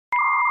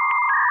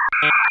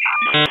No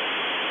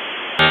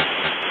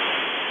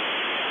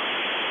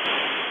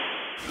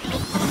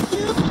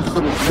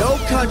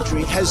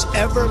country has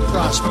ever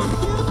prospered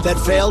that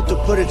failed to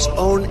put its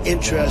own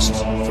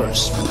interests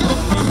first.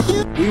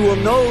 We will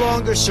no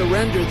longer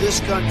surrender this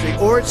country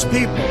or its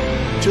people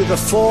to the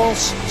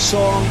false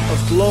song of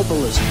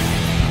globalism.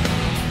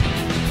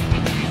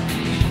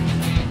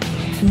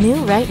 New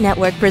Right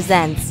Network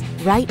presents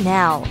Right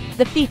Now,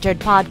 the featured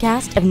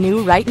podcast of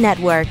New Right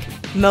Network.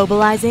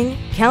 Mobilizing,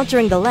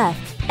 countering the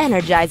left,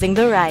 energizing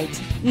the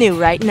right. New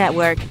Right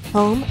Network,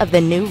 home of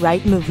the New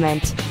Right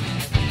movement.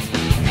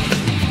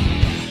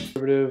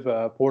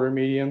 Conservative, Porter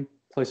Medium,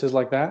 places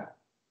like that.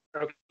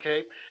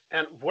 Okay.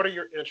 And what are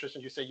your interests?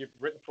 And you say you've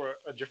written for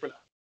a different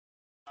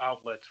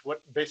outlets.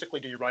 What basically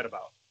do you write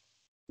about?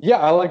 Yeah,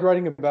 I like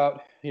writing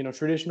about,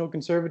 traditional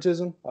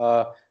conservatism.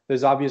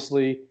 There's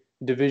obviously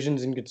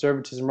divisions in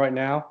conservatism right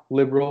now,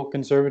 liberal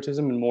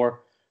conservatism and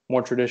more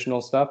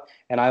traditional stuff.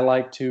 And I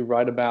like to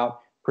write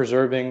about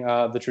preserving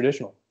the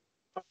traditional.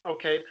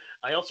 Okay.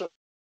 I also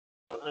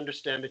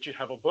understand that you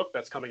have a book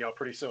that's coming out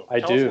pretty soon. I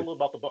Tell do. us a little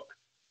about the book.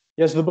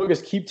 Yes, the book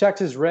is Keep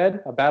Texas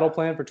Red, a battle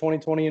plan for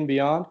 2020 and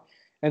beyond.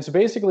 And so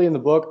basically in the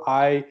book,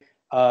 I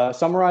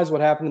summarize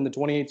what happened in the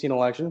 2018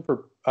 election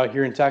for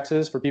here in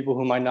Texas for people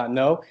who might not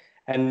know.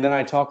 And then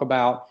I talk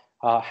about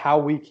how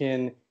we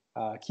can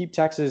keep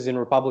Texas in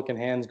Republican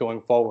hands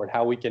going forward,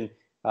 how we can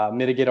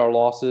mitigate our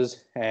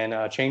losses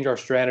and change our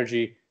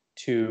strategy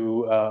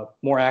to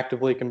more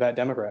actively combat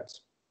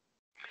Democrats.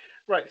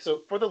 Right.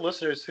 So for the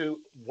listeners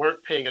who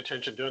weren't paying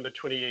attention during the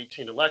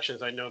 2018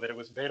 elections, I know that it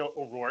was Beto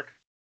O'Rourke,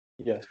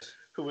 Yes,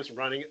 who was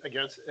running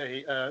against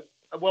a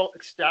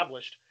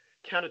well-established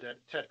candidate,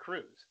 Ted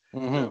Cruz.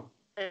 Mm-hmm. So,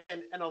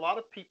 and a lot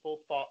of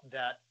people thought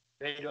that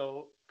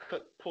Beto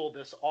could pull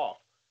this off,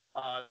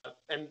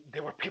 and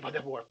there were people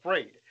that were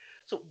afraid.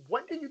 So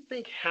what do you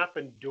think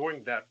happened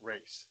during that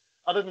race,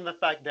 other than the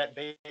fact that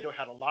Beto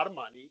had a lot of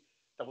money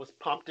that was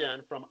pumped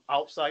in from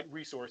outside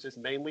resources,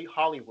 mainly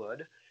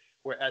Hollywood,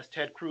 whereas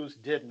Ted Cruz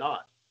did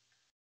not?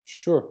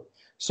 Sure.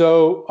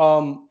 So,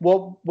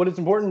 what is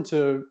important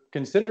to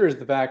consider is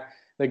the fact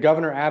that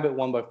Governor Abbott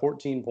won by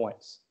 14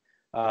 points.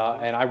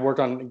 And I worked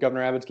on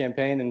Governor Abbott's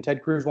campaign, and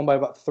Ted Cruz won by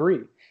about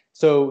 3.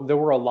 So there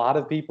were a lot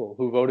of people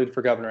who voted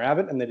for Governor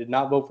Abbott, and they did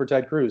not vote for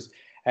Ted Cruz.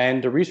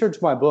 And to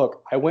research my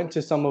book, I went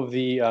to some of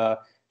the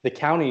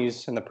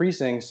counties and the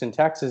precincts in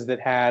Texas that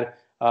had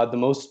the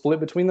most split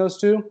between those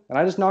two, and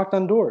I just knocked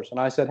on doors, and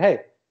I said,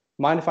 hey,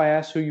 mind if I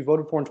ask who you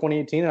voted for in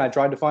 2018? And I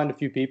tried to find a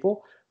few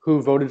people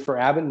who voted for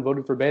Abbott and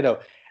voted for Beto.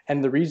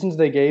 And the reasons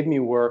they gave me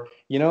were,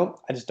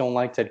 I just don't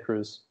like Ted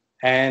Cruz.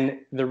 And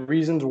the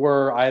reasons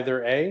were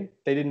either A,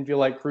 they didn't feel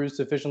like Cruz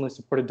sufficiently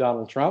supported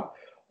Donald Trump,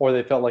 or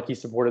they felt like he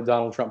supported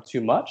Donald Trump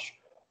too much,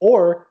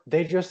 or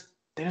they just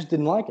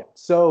didn't like him.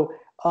 So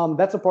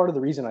that's a part of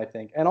the reason, I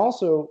think. And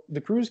also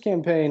the Cruz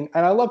campaign,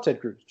 and I love Ted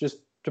Cruz, just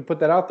to put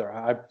that out there.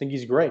 I think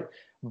he's great.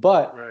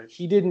 But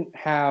He didn't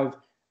have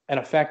an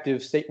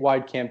effective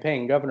statewide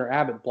campaign. Governor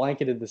Abbott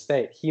blanketed the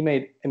state.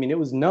 It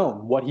was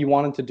known what he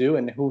wanted to do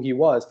and who he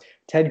was.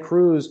 Ted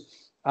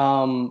Cruz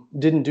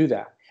didn't do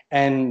that.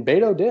 And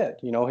Beto did,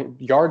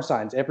 yard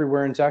signs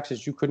everywhere in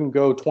Texas. You couldn't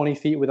go 20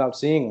 feet without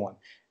seeing one.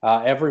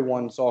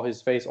 Everyone saw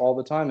his face all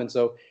the time. And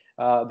so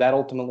that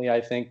ultimately,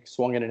 I think,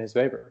 swung it in his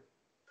favor.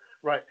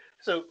 Right.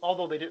 So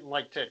although they didn't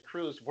like Ted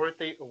Cruz, weren't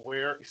they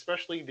aware,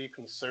 especially the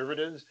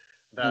conservatives,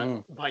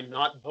 that by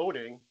not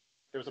voting,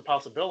 there was a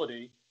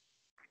possibility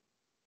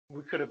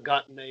we could have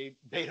gotten a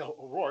Beto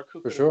O'Rourke who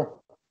could have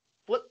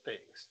flipped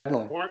things.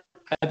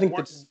 I think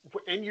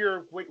when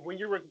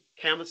you were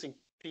canvassing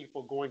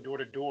people going door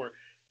to door,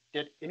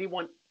 did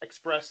anyone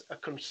express a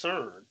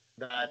concern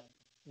that,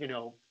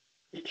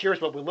 here's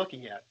what we're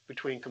looking at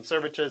between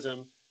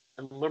conservatism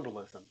and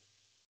liberalism?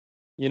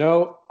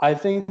 I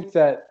think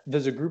that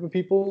there's a group of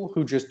people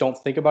who just don't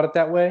think about it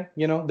that way.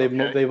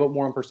 They vote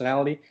more on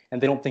personality and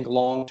they don't think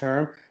long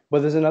term. But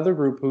there's another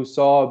group who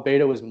saw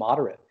Beto as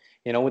moderate.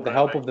 With the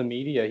help of the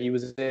media, he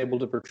was able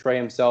to portray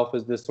himself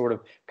as this sort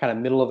of kind of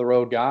middle of the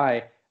road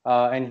guy.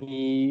 And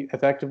he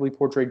effectively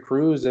portrayed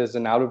Cruz as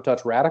an out of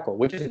touch radical,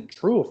 which isn't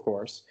true, of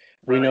course.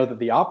 We know that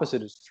the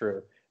opposite is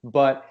true.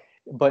 But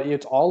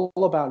it's all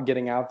about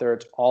getting out there.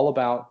 It's all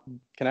about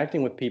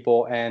connecting with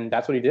people. And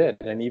that's what he did.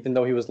 And even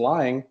though he was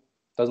lying, it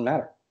doesn't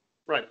matter.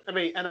 Right.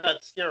 And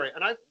that's scary.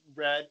 And I've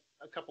read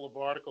a couple of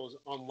articles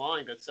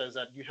online that says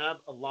that you have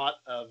a lot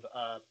of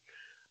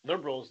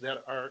liberals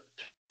that are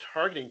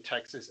targeting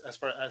Texas as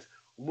far as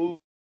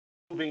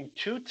moving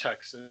to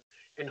Texas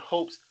in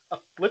hopes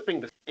of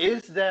flipping this.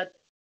 Is that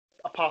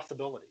a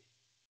possibility?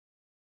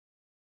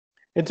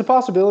 It's a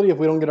possibility if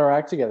we don't get our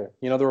act together.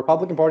 The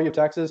Republican Party of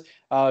Texas,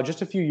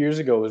 just a few years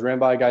ago, was ran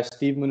by a guy,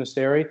 Steve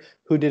Munisteri,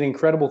 who did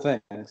incredible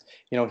things.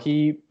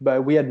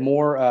 We had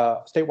more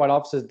statewide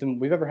offices than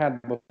we've ever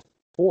had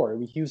before.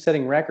 He was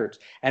setting records.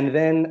 And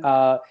then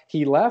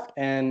he left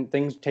and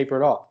things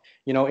tapered off.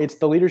 It's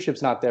the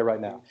leadership's not there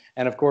right now.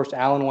 And of course,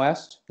 Allen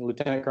West,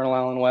 Lieutenant Colonel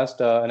Allen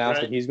West,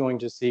 announced that he's going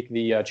to seek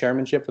the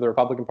chairmanship for the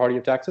Republican Party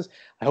of Texas.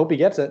 I hope he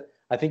gets it.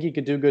 I think he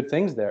could do good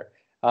things there.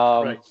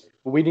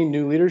 we need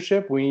new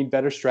leadership. We need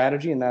better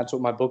strategy, and that's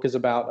what my book is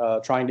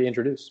about, trying to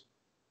introduce.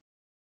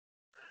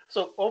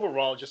 So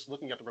overall, just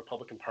looking at the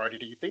Republican Party,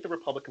 do you think the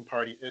Republican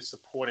Party is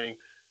supporting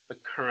the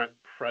current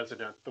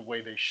president the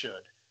way they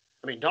should?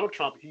 I mean, Donald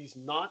Trump, he's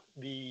not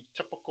the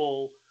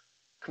typical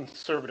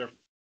conservative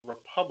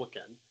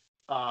Republican.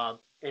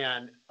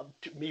 And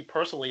to me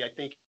personally, I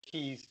think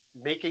he's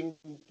doing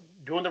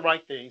the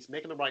right things,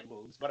 making the right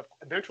moves, but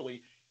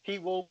eventually he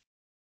will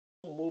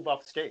move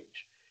off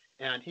stage.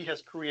 And he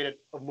has created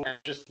a move.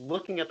 Just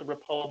looking at the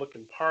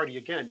Republican Party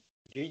again,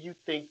 do you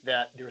think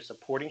that they're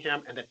supporting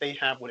him and that they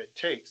have what it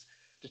takes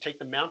to take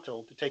the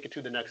mantle, to take it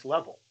to the next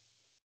level?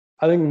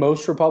 I think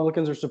most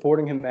Republicans are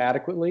supporting him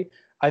adequately.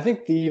 I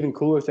think the even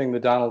cooler thing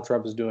that Donald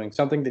Trump is doing,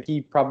 something that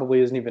he probably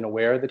isn't even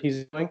aware that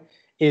he's doing,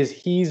 is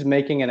he's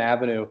making an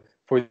avenue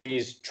for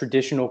these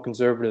traditional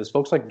conservatives,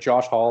 folks like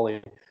Josh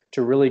Hawley,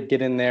 to really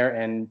get in there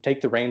and take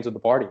the reins of the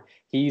party.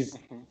 He's,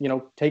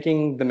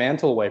 taking the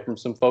mantle away from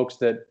some folks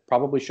that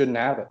probably shouldn't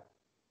have it.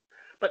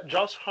 But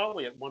Josh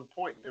Hawley, at one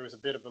point, there was a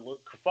bit of a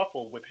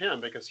kerfuffle with him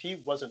because he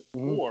wasn't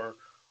for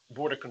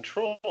border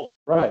control.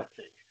 Right. I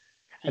think.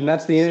 And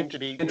that's the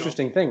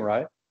interesting thing,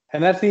 right?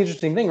 And that's the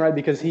interesting thing, right?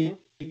 Because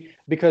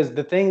because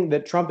the thing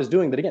that Trump is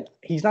doing, that again,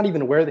 he's not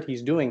even aware that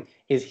he's doing,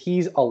 is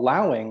he's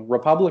allowing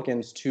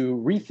Republicans to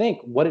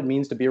rethink what it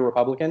means to be a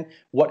Republican,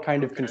 what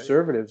kind of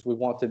conservatives we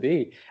want to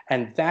be.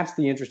 And that's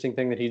the interesting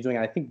thing that he's doing.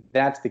 And I think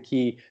that's the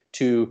key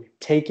to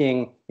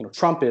taking,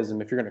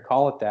 Trumpism, if you're going to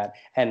call it that,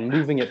 and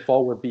moving it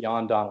forward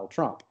beyond Donald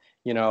Trump,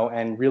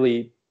 and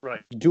really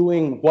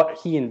doing what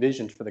he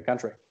envisioned for the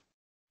country.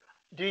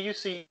 Do you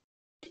see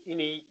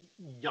any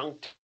young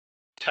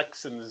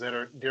Texans that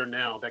are there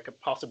now that could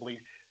possibly,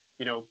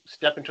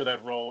 step into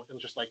that role and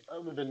just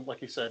other than,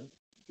 like you said,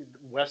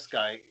 West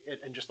guy,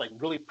 and just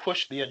really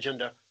push the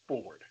agenda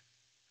forward?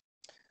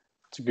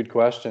 It's a good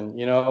question.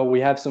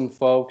 We have some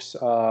folks,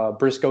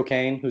 Briscoe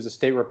Cain, who's a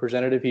state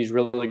representative. He's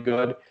really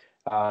good.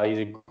 He's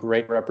a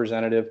great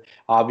representative.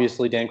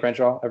 Obviously, Dan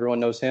Crenshaw,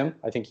 everyone knows him.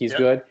 I think he's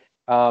good.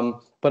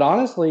 But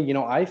honestly,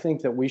 I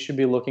think that we should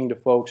be looking to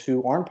folks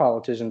who aren't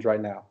politicians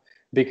right now.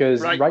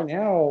 Because right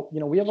now,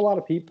 we have a lot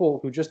of people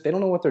who they don't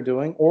know what they're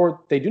doing,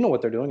 or they do know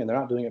what they're doing and they're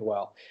not doing it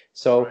well.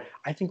 So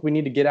I think we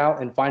need to get out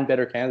and find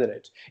better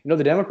candidates.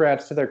 The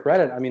Democrats, to their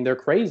credit, they're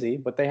crazy,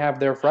 but they have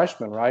their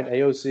freshmen, right?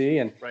 AOC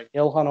and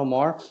Ilhan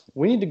Omar.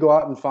 We need to go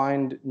out and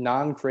find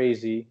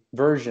non-crazy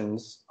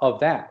versions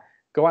of that.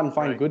 Go out and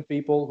find good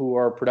people who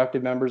are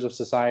productive members of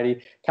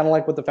society, kind of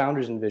like what the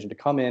founders envisioned, to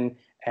come in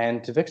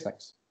and to fix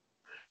things.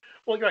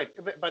 Well, you're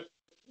right. But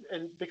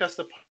because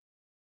the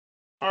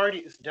party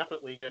is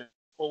definitely getting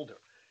older,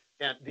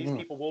 and these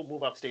people will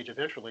move off stage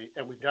eventually,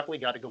 and we've definitely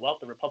got to go out.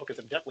 The Republicans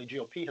and definitely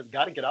GOP has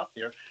got to get out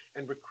there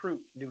and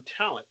recruit new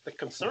talent. The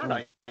concern,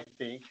 I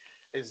think,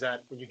 is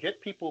that when you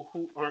get people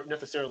who aren't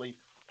necessarily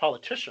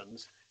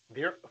politicians,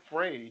 they're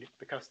afraid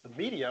because the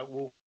media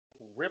will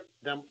rip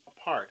them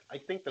apart. I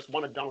think that's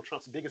one of Donald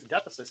Trump's biggest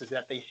deficits, is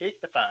that they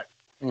hate the fact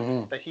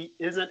that he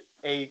isn't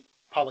a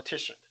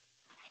politician.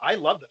 I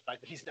love the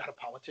fact that he's not a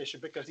politician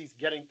because he's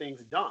getting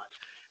things done.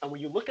 And when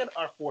you look at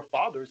our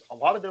forefathers, a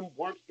lot of them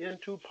weren't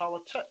into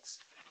politics.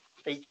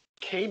 They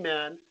came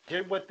in,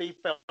 did what they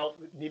felt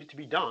needed to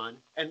be done,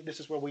 and this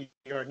is where we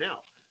are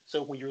now.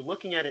 So when you're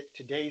looking at it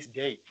today's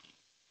date,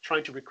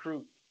 trying to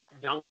recruit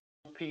young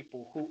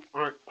people who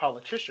aren't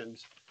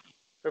politicians,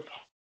 they're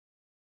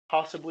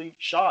possibly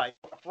shy,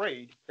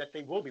 afraid that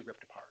they will be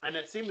ripped apart. And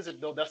it seems as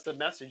though that's the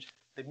message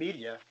the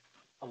media,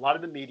 a lot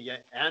of the media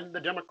and the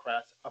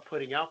Democrats are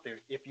putting out there.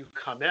 If you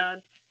come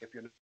in, if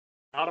you're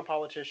not a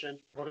politician,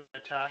 we're going to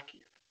attack you.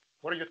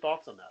 What are your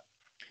thoughts on that?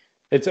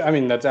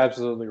 That's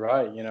absolutely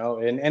right,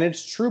 and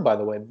it's true, by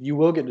the way. You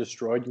will get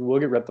destroyed. You will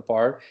get ripped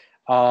apart.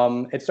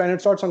 It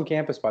starts on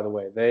campus, by the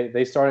way.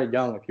 They start it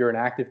young. If you're an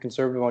active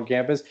conservative on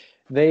campus,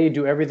 they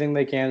do everything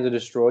they can to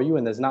destroy you,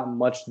 and there's not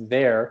much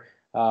there,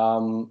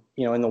 in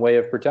the way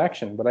of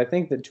protection. But I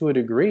think that to a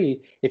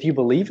degree, if you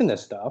believe in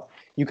this stuff,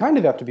 you kind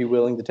of have to be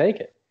willing to take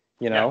it.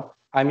 We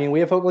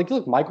have folks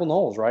look, Michael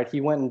Knowles, right? He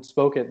went and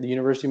spoke at the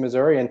University of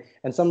Missouri,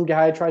 and some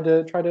guy tried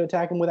to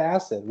attack him with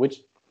acid,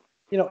 which,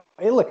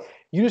 hey, look,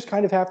 you just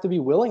kind of have to be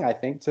willing, I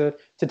think, to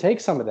take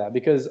some of that,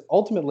 because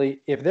ultimately,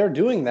 if they're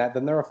doing that,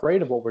 then they're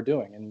afraid of what we're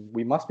doing, and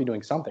we must be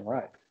doing something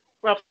right.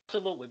 Well,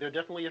 absolutely, they're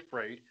definitely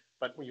afraid.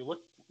 But when you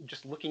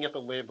looking at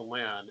the lay of the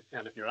land,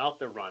 and if you're out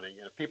there running,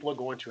 and if people are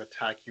going to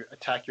attack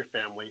your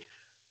family,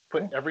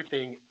 put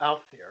everything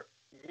out there,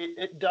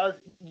 it does,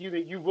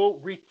 you will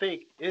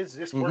rethink, is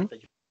this worth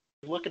it?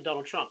 You look at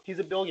Donald Trump, he's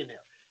a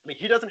billionaire.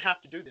 He doesn't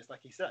have to do this, like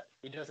he said.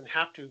 He doesn't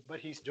have to, but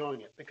he's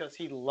doing it because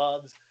he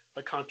loves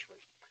the country.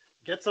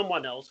 Get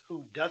someone else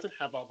who doesn't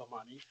have all the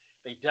money.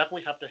 They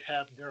definitely have to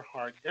have their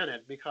heart in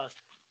it, because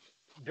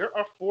there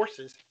are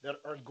forces that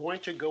are going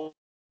to go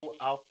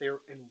out there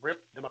and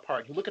rip them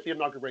apart. You look at the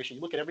inauguration,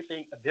 you look at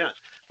everything event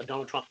that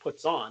Donald Trump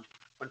puts on.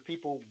 When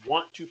people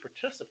want to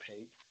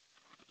participate,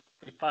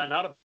 they find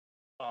out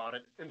about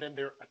it, and then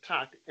they're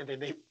attacked, and then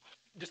they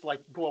just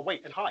go away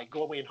and hide.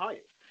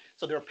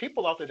 So there are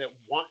people out there that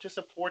want to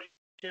support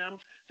him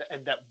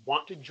and that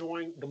want to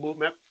join the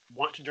movement,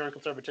 want to join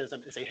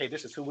conservatism and say, hey,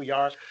 this is who we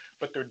are,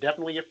 but they're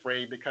definitely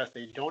afraid because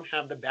they don't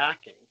have the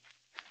backing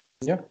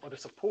or the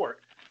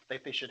support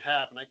that they should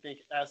have. And I think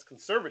as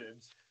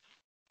conservatives,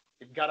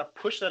 you've got to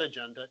push that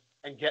agenda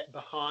and get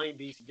behind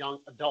these young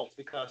adults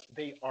because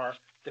they are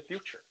the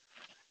future.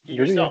 You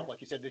yourself,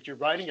 like you said, that you're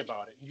writing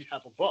about it, you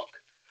have a book.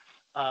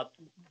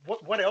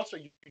 What else are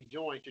you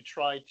doing to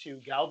try to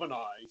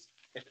galvanize,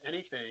 if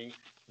anything,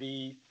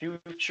 the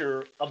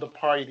future of the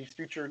party, these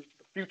future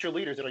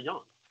leaders that are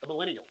young, the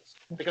millennials?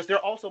 Because there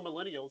are also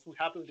millennials who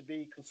happen to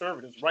be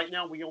conservatives. Right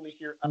now, we only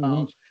hear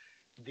about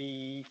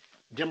the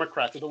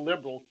Democrats or the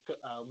liberal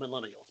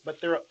millennials,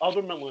 but there are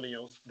other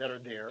millennials that are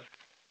there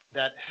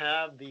that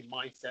have the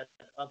mindset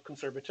of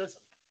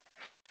conservatism.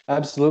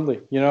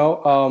 Absolutely.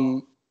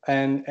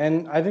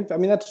 And I think, I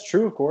mean, that's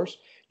true, of course.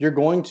 You're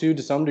going to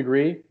some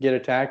degree, get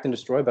attacked and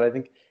destroyed, but I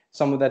think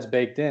some of that's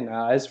baked in.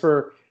 As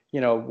for,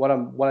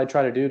 what I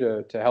try to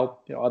do to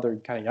help, other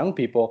kind of young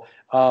people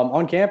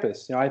on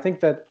campus, I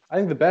think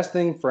the best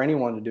thing for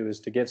anyone to do is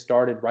to get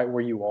started right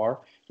where you are,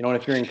 and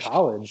if you're in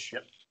college,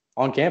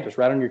 on campus,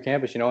 right on your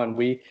campus, and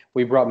we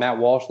brought Matt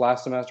Walsh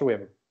last semester. We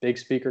have a big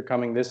speaker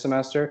coming this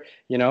semester,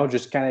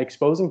 just kind of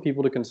exposing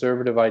people to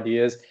conservative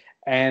ideas.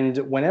 And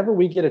whenever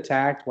we get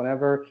attacked,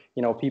 whenever,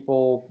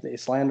 people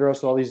slander us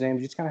with all these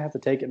names, you just kind of have to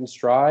take it in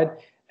stride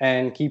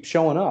and keep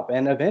showing up.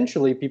 And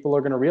eventually people are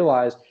going to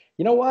realize,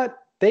 you know what?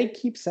 They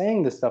keep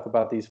saying this stuff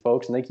about these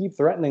folks and they keep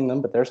threatening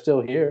them, but they're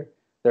still here.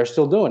 They're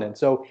still doing it.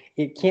 So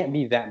it can't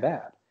be that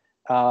bad.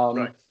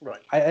 Right.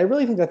 I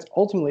really think that's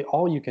ultimately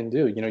all you can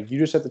do. You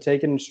just have to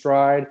take it in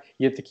stride.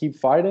 You have to keep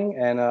fighting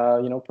and,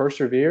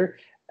 persevere.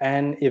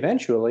 And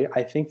eventually,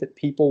 I think that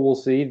people will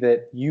see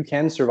that you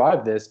can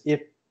survive this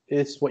if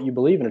it's what you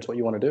believe in, it's what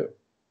you want to do.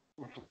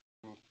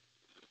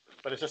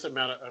 But it's just a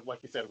matter of,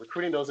 like you said,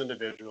 recruiting those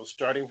individuals,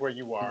 starting where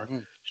you are,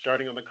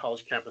 starting on the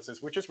college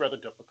campuses, which is rather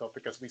difficult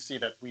because we see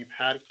that we've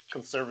had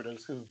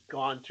conservatives who've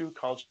gone to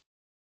college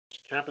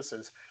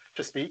campuses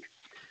to speak,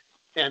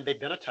 and they've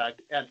been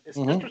attacked. And it's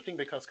interesting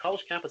because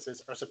college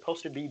campuses are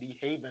supposed to be the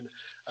haven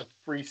of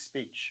free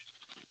speech.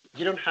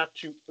 You don't have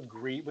to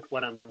agree with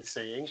what I'm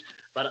saying,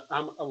 but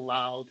I'm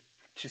allowed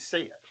to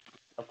say it.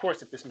 Of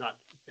course, if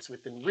it's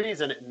within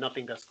reason and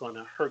nothing that's going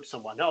to hurt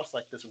someone else,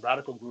 like this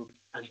radical group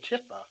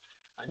Antifa,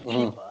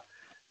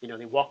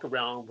 they walk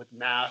around with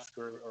masks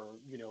or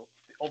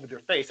over their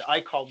face.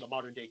 I call them the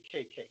modern day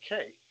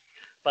KKK.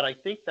 But I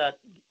think that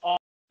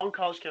on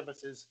college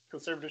campuses,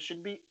 conservatives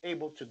should be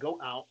able to go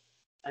out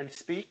and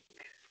speak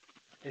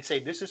and say,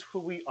 this is who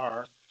we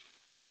are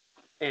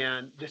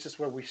and this is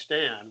where we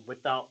stand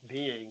without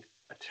being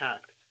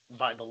attacked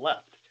by the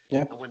left.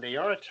 Yeah. And when they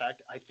are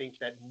attacked, I think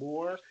that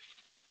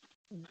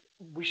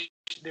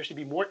there should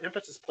be more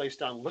emphasis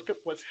placed on look at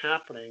what's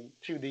happening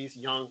to these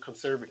young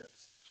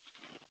conservatives.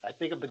 I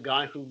think of the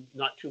guy who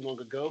not too long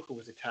ago who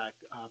was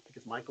attacked. I think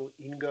it's Michael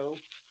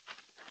Ngo,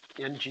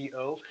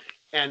 NGO,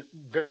 and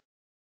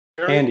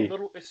very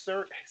little is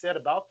said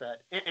about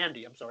that.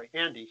 Andy.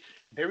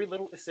 Very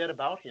little is said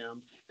about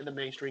him in the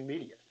mainstream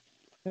media.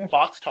 Yeah.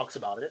 Fox talks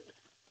about it,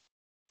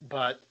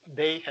 but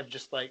they have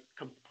just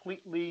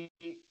completely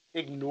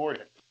ignored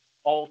it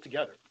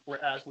altogether.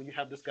 Whereas when you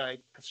have this guy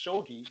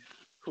Khashoggi,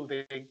 who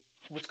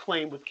was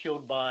claimed was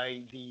killed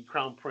by the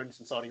crown prince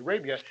in Saudi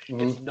Arabia,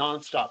 it's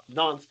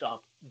nonstop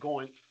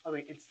going. I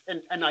mean,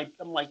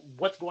 I'm like,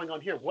 what's going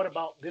on here? What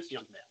about this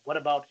young man? What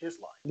about his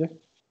life? Yeah.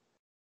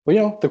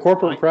 Well, the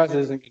corporate press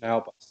isn't going to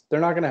help us.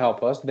 They're not going to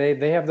help us.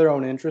 They have their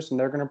own interests and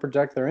they're going to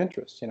project their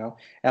interests, And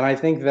I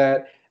think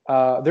that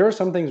there are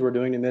some things we're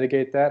doing to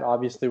mitigate that.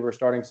 Obviously, we're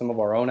starting some of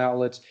our own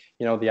outlets,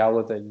 the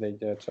outlet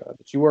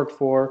that you work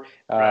for,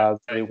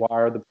 the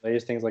Wire, the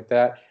Blaze, things like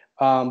that.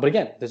 But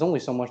again, there's only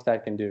so much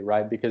that can do,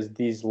 right? Because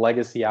these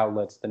legacy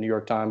outlets, the New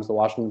York Times, the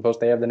Washington Post,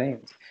 they have the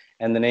names.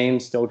 And the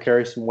names still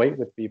carry some weight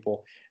with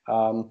people.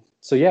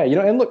 So yeah,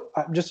 and look,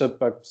 just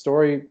a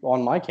story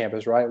on my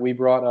campus, right? We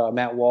brought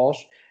Matt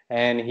Walsh,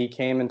 and he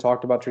came and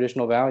talked about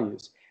traditional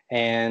values.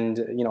 And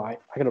I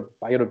go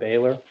to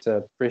Baylor, it's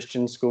a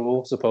Christian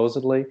school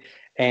supposedly,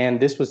 and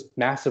this was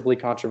massively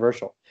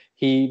controversial.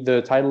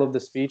 The title of the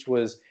speech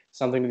was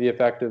something to the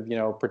effect of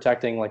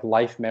protecting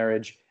life,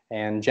 marriage,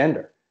 and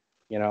gender.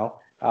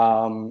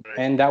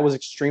 And that was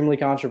extremely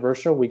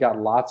controversial. We got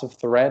lots of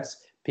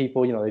threats.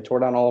 People, they tore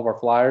down all of our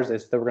flyers. They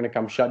said they were going to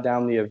come shut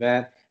down the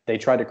event. They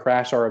tried to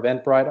crash our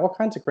Eventbrite, all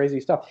kinds of crazy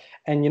stuff.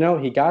 And,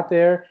 he got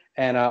there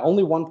and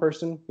only one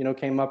person,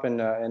 came up and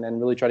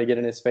really tried to get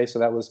in his face. So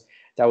that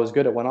was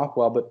good. It went off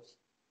well. But,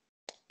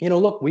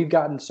 look, we've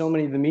gotten so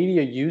many, the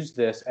media used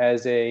this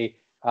as a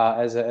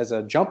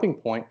jumping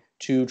point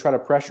to try to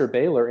pressure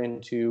Baylor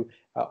into,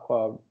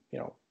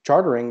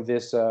 chartering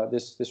this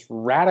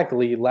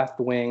radically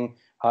left-wing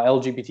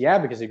LGBT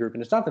advocacy group.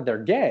 And it's not that they're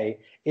gay,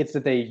 it's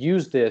that they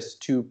use this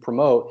to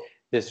promote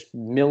this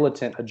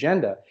militant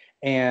agenda.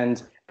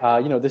 And,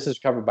 this is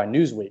covered by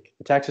Newsweek,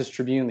 the Texas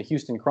Tribune, the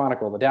Houston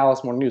Chronicle, the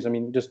Dallas Morning News. I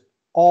mean, just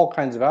all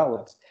kinds of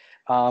outlets.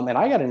 And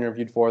I got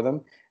interviewed for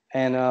them.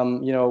 And,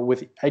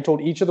 I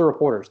told each of the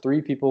reporters,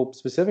 3 people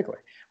specifically,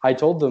 I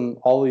told them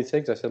all these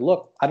things. I said,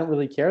 look, I don't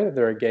really care that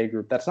they're a gay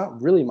group. That's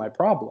not really my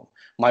problem.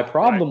 My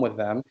problem with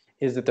them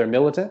is that they're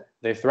militant,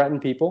 they threaten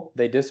people,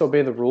 they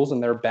disobey the rules,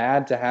 and they're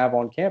bad to have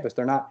on campus.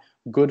 They're not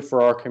good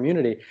for our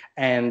community.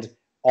 And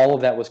all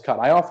of that was cut.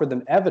 I offered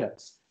them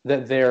evidence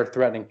that they're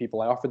threatening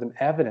people. I offered them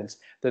evidence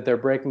that they're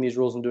breaking these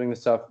rules and doing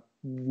this stuff.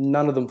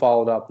 None of them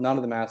followed up. None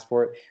of them asked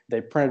for it.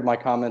 They printed my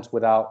comments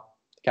without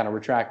kind of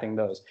retracting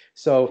those.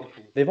 So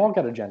they've all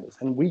got agendas,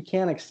 and we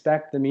can't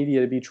expect the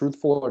media to be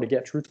truthful or to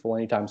get truthful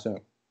anytime soon.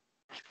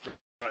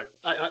 Right.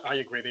 I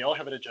agree. They all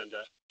have an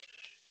agenda.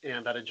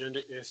 And that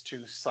agenda is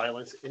to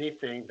silence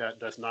anything that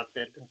does not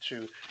fit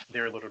into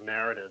their little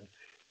narrative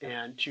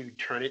and to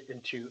turn it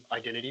into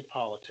identity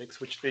politics,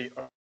 which they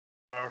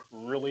are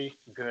really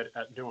good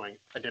at doing,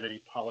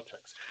 identity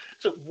politics.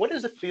 So what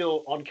does it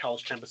feel on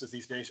college campuses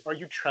these days? Are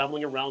you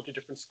traveling around to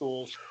different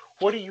schools?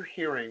 What are you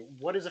hearing?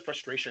 What is the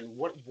frustration?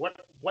 What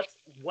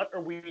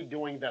are we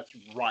doing that's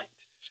right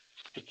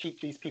to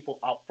keep these people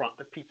out front,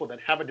 the people that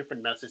have a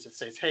different message that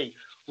says, hey,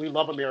 we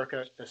love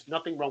America. There's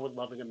nothing wrong with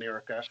loving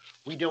America.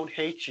 We don't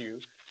hate you,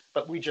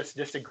 but we just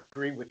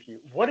disagree with you.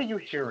 What are you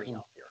hearing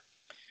out here?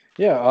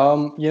 Yeah,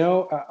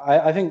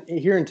 I think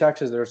here in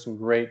Texas, there are some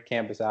great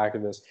campus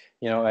activists.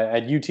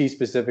 At UT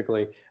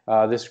specifically,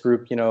 this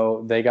group,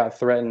 they got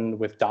threatened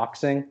with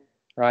doxing,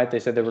 right? They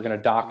said they were going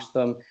to dox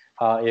them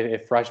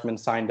if freshmen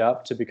signed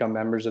up to become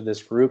members of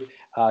this group.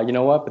 You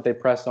know what? But they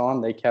pressed on.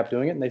 They kept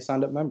doing it, and they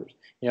signed up members.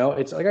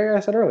 It's like I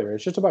said earlier,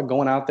 it's just about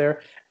going out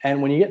there.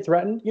 And when you get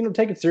threatened,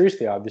 take it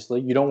seriously, obviously.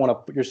 You don't want to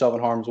put yourself in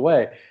harm's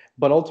way.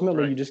 But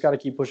ultimately, you just got to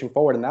keep pushing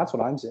forward. And that's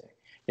what I'm seeing.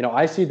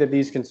 I see that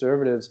these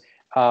conservatives,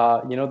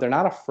 they're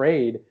not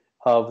afraid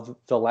of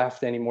the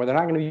left anymore. They're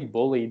not going to be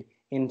bullied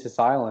into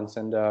silence.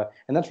 And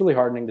that's really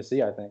heartening to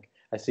see, I think.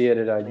 I see it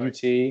at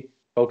UT,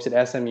 folks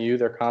at SMU.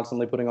 They're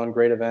constantly putting on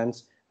great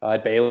events.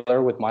 At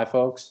Baylor with my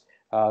folks.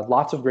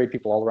 Lots of great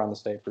people all around the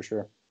state, for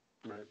sure.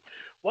 Right.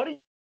 Why do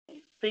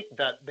you think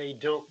that they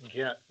don't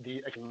get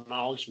the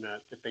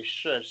acknowledgement that they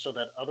should, so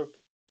that other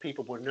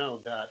people would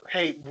know that,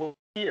 hey, we're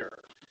here?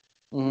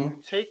 Mm-hmm.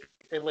 You take,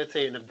 let's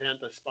say, an event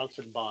that's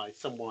sponsored by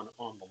someone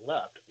on the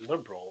left,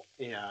 liberal,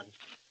 and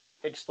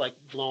it's like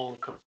blown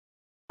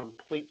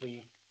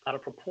completely out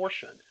of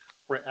proportion.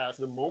 Whereas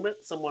the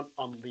moment someone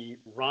on the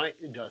right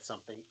does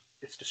something,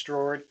 it's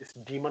destroyed, it's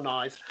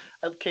demonized.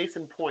 A case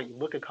in point,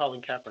 look at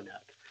Colin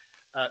Kaepernick,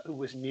 who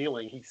was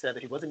kneeling. He said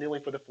that he wasn't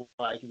kneeling for the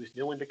flag. He was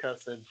kneeling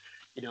because of,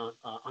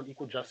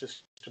 unequal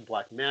justice to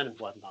black men and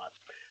whatnot.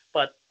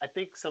 But I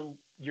think some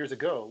years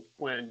ago,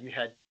 when you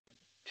had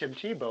Tim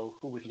Tebow,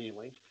 who was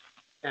kneeling,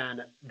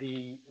 and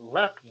the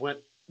left went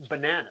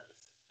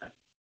bananas,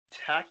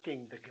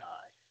 attacking the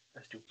guy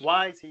as to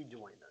why is he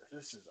doing this?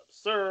 This is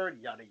absurd,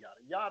 yada,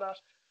 yada, yada.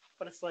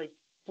 But it's like,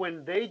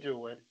 when they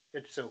do it,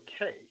 it's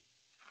okay.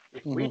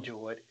 If we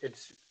do it,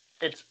 it's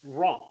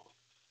wrong.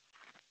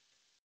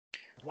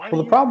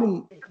 Well, the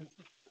problem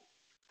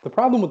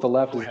with the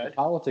left is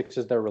politics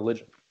is their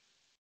religion.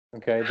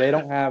 Okay, they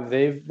don't have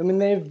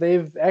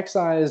they've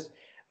excised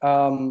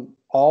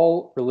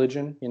all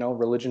religion.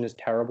 Religion is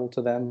terrible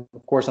to them,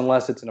 of course,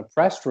 unless it's an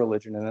oppressed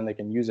religion, and then they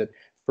can use it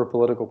for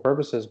political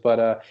purposes.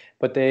 But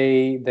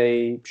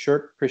they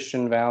shirk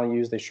Christian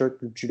values, they shirk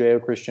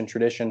Judeo-Christian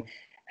tradition,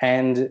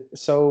 and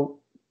so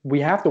we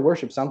have to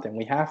worship something.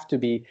 We have to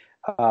be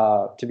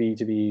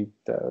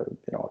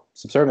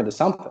subservient to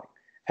something.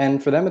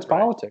 And for them, it's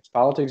politics.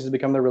 Politics has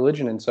become their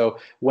religion. And so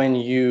when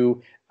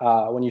you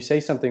say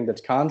something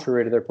that's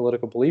contrary to their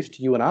political beliefs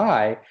to you and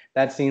I,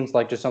 that seems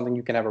like just something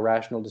you can have a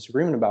rational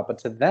disagreement about. But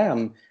to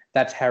them,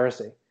 that's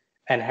heresy,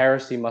 and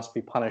heresy must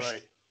be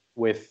punished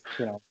with,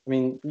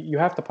 you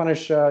have to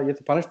punish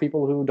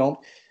people who don't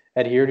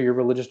adhere to your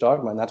religious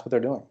dogma, and that's what they're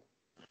doing.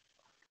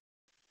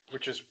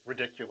 Which is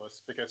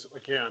ridiculous because,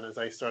 again, as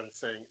I started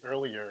saying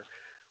earlier,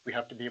 we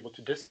have to be able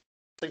to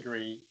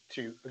disagree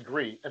to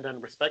agree and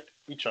then respect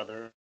each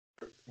other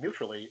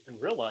mutually, and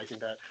realizing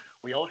that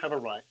we all have a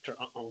right to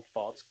our own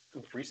thoughts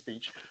and free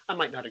speech. I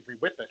might not agree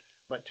with it,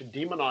 but to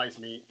demonize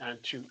me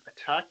and to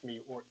attack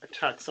me or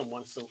attack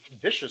someone so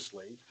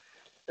viciously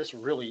is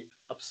really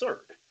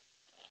absurd.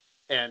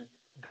 And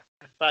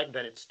the fact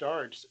that it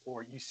starts,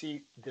 or you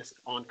see this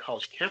on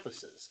college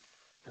campuses,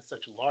 in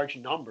such large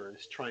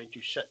numbers trying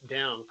to shut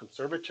down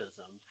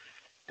conservatism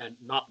and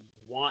not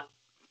want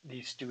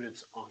these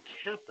students on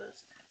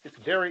campus, it's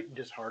very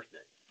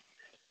disheartening.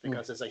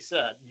 Because as I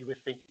said, you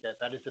would think that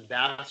that is a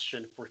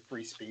bastion for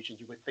free speech, and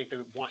you would think they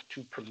would want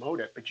to promote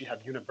it, but you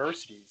have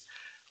universities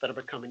that are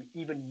becoming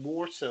even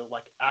more so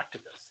like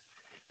activists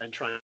and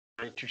trying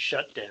to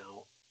shut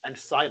down and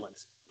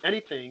silence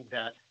anything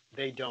that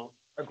they don't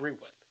agree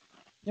with.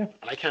 Yeah.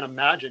 And I can't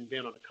imagine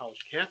being on a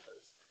college campus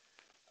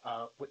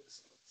with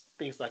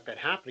things like that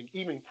happening.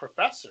 Even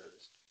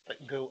professors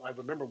that go, I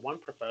remember one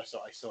professor,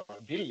 I saw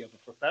a video of a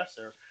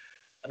professor,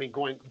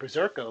 going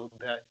berserko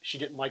that she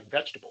didn't like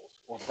vegetables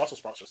or Brussels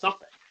sprouts or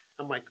something.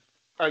 I'm like,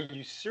 are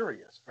you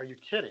serious? Are you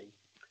kidding?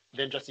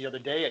 Then just the other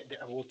day,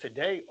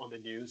 today on the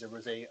news, there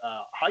was a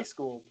high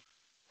school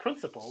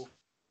principal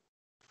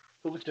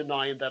who was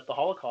denying that the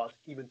Holocaust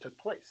even took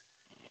place.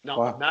 Now,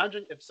 Wow.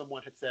 imagine if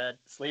someone had said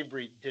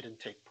slavery didn't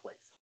take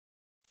place.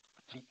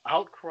 The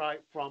outcry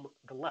from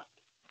the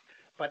left.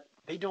 But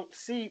they don't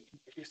see,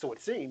 so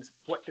it seems,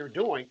 what they're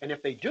doing. And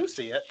if they do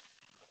see it,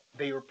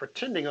 they are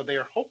pretending or they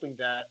are hoping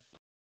that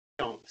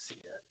they don't see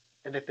it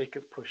and that they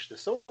could push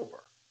this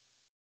over.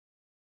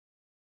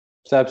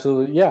 It's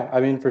absolutely, yeah. I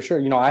mean, for sure.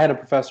 I had a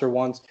professor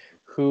once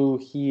who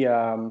he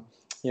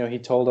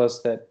told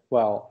us that,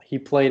 well, he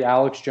played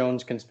Alex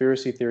Jones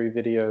conspiracy theory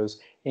videos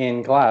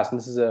in class, and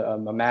this is a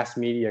mass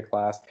media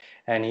class,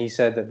 and he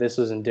said that this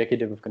was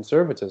indicative of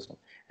conservatism,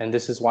 and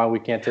this is why we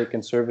can't take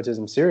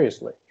conservatism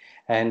seriously.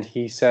 And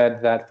he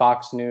said that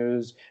Fox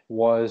News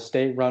was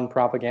state-run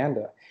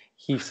propaganda.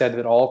 He said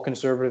that all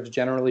conservatives,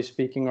 generally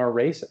speaking, are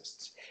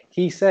racists.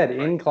 He said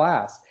in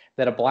class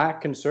that a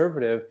black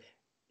conservative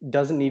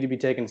doesn't need to be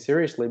taken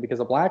seriously because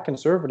a black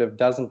conservative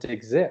doesn't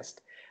exist.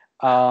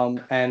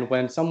 And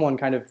when someone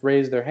kind of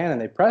raised their hand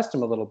and they pressed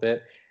him a little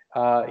bit,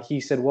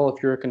 he said, well,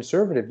 if you're a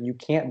conservative, you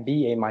can't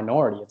be a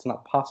minority. It's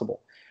not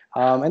possible.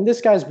 And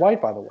this guy's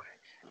white, by the way.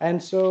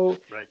 And so,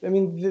 I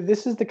mean,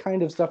 this is the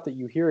kind of stuff that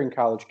you hear in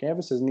college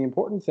campuses. And the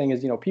important thing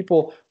is,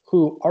 people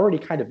who already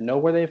kind of know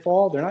where they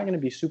fall, they're not going to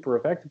be super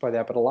affected by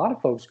that. But a lot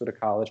of folks go to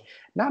college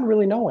not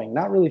really knowing,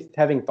 not really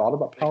having thought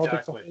about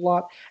politics a whole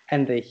lot.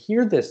 And they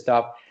hear this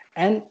stuff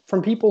and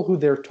from people who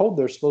they're told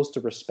they're supposed to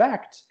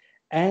respect,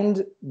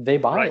 and they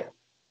buy it.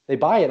 They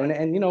buy it.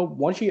 And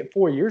once you get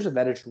 4 years of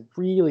that, it's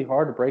really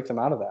hard to break them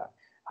out of that.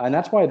 And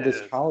that's why this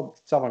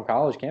stuff on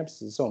college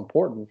campuses is so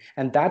important.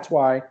 And that's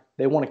why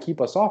they want to keep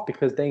us off,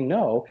 because they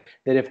know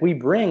that if we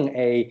bring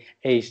a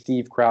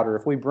Steve Crowder,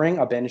 if we bring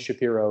a Ben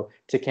Shapiro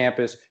to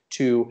campus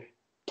to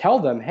tell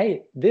them,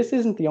 hey, this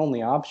isn't the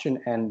only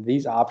option and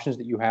these options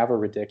that you have are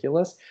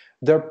ridiculous,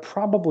 they're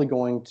probably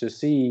going to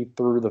see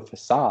through the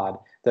facade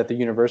that the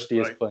university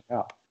is putting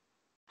up.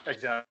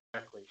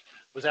 Exactly.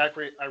 Well,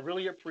 Zachary, I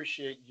really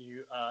appreciate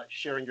you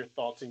sharing your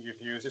thoughts and your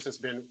views. This has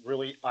been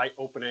really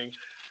eye-opening.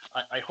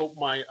 I hope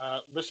my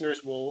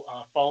listeners will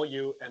follow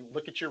you and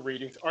look at your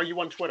readings. Are you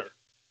on Twitter?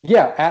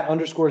 Yeah,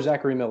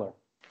 @_Zachary Miller.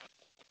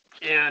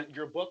 And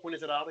your book, when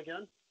is it out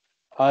again?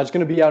 It's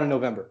going to be out in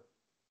November.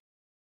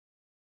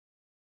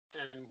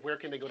 And where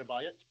can they go to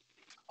buy it?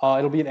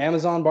 It'll be at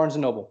Amazon, Barnes &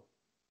 Noble.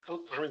 Oh,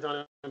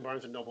 Amazon and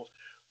Barnes & Noble.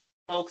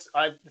 Folks,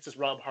 this is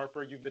Rob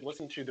Harper. You've been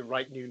listening to the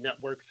Right New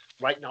Network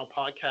Right Now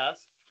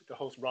podcast. The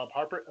host, Rob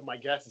Harper, and my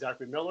guest,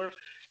 Zachary Miller.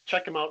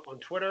 Check him out on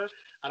Twitter,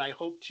 and I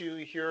hope to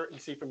hear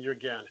and see from you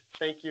again.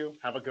 Thank you.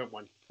 Have a good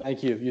one.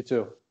 Thank you. You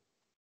too.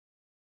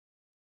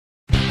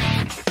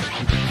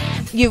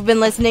 You've been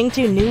listening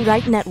to New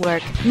Right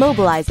Network,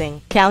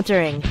 mobilizing,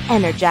 countering,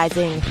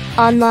 energizing.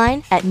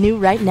 Online at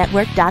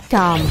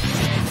newrightnetwork.com.